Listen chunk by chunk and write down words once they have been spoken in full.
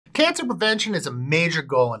Cancer prevention is a major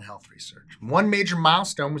goal in health research. One major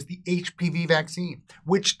milestone was the HPV vaccine,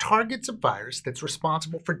 which targets a virus that's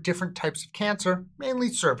responsible for different types of cancer, mainly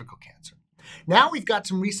cervical cancer. Now we've got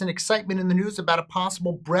some recent excitement in the news about a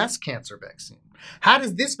possible breast cancer vaccine. How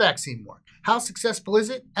does this vaccine work? How successful is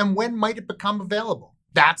it? And when might it become available?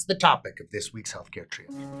 That's the topic of this week's Healthcare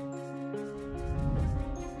Triage.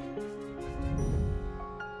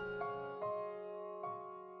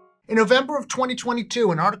 In November of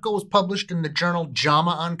 2022, an article was published in the journal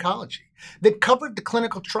JAMA Oncology that covered the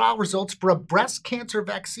clinical trial results for a breast cancer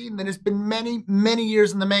vaccine that has been many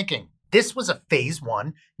years in the making. This was a phase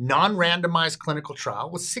 1, non-randomized clinical trial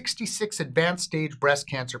with 66 advanced stage breast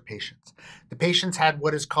cancer patients. The patients had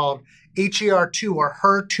what is called HER2 or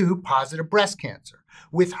HER2 positive breast cancer,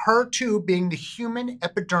 with HER2 being the human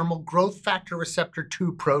epidermal growth factor receptor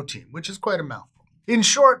 2 protein, which is quite a mouthful. In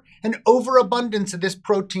short, an overabundance of this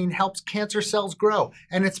protein helps cancer cells grow,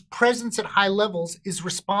 and its presence at high levels is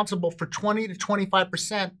responsible for 20 to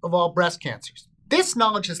 25% of all breast cancers. This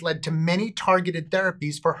knowledge has led to many targeted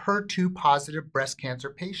therapies for HER2-positive breast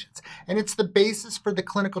cancer patients, and it's the basis for the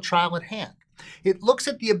clinical trial at hand. It looks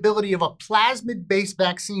at the ability of a plasmid-based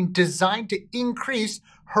vaccine designed to increase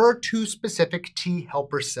HER2-specific T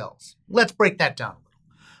helper cells. Let's break that down.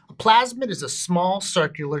 A plasmid is a small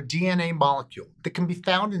circular DNA molecule that can be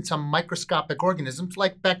found in some microscopic organisms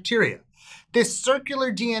like bacteria. This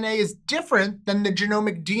circular DNA is different than the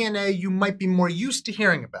genomic DNA you might be more used to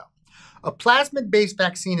hearing about. A plasmid-based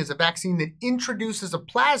vaccine is a vaccine that introduces a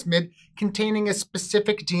plasmid containing a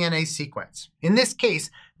specific DNA sequence. In this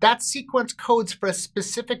case, that sequence codes for a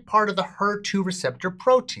specific part of the HER2 receptor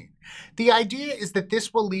protein. The idea is that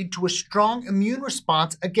this will lead to a strong immune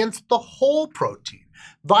response against the whole protein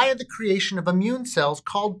via the creation of immune cells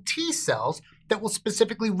called T cells that will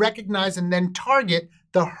specifically recognize and then target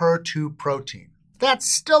the HER2 protein.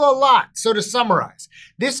 That's still a lot, so to summarize,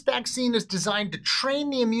 this vaccine is designed to train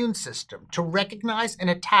the immune system to recognize and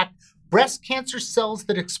attack breast cancer cells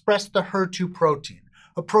that express the HER2 protein,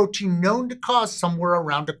 a protein known to cause somewhere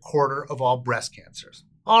around a quarter of all breast cancers.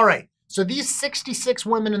 All right, so these 66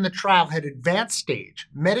 women in the trial had advanced stage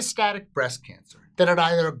metastatic breast cancer that had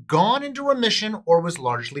either gone into remission or was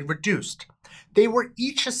largely reduced. They were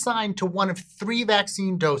each assigned to one of 3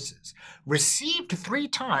 vaccine doses, received 3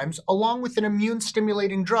 times along with an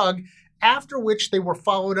immune-stimulating drug, after which they were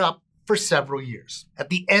followed up for several years. At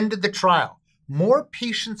the end of the trial, more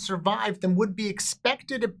patients survived than would be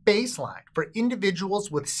expected at baseline for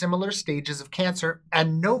individuals with similar stages of cancer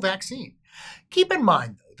and no vaccine. Keep in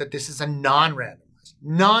mind, though, that this is a non-randomized,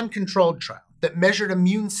 non-controlled trial that measured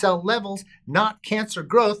immune cell levels, not cancer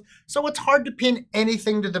growth, so it's hard to pin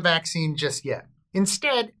anything to the vaccine just yet.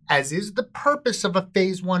 Instead, as is the purpose of a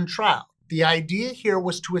phase 1 trial, the idea here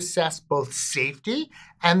was to assess both safety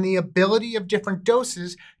and the ability of different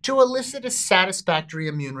doses to elicit a satisfactory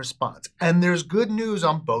immune response. And there's good news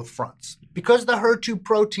on both fronts. Because the HER2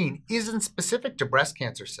 protein isn't specific to breast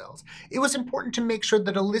cancer cells, it was important to make sure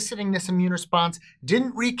that eliciting this immune response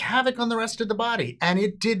didn't wreak havoc on the rest of the body, and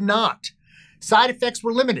it did not. Side effects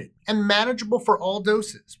were limited and manageable for all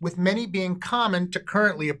doses, with many being common to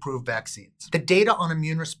currently approved vaccines. The data on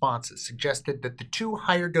immune responses suggested that the 2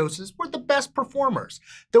 higher doses were the best performers,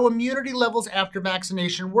 though immunity levels after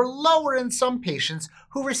vaccination were lower in some patients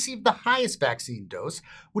who received the highest vaccine dose,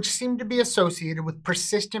 which seemed to be associated with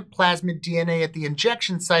persistent plasmid DNA at the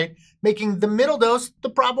injection site, making the middle dose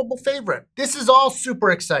the probable favorite. This is all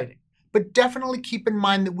super exciting. But definitely keep in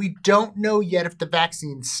mind that we don't know yet if the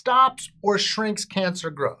vaccine stops or shrinks cancer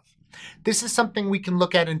growth. This is something we can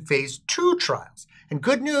look at in phase 2 trials. And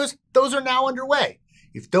good news, those are now underway.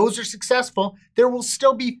 If those are successful, there will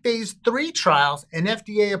still be phase 3 trials and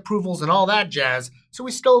FDA approvals and all that jazz, so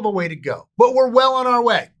we still have a way to go. But we're well on our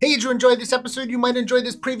way. Hey, did you enjoy this episode? You might enjoy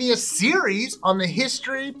this previous series on the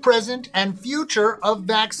history, present, and future of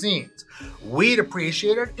vaccines. We'd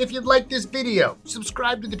appreciate it if you'd like this video.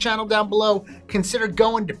 Subscribe to the channel down below. Consider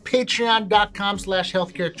going to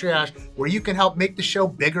patreon.com/healthcaretriage, where you can help make the show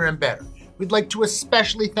bigger and better. We'd like to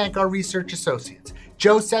especially thank our research associates,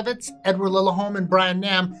 Joe Sevitz, Edward Lillaholm, and Brian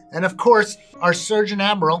Nam, and of course, our Surgeon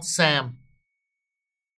Admiral, Sam.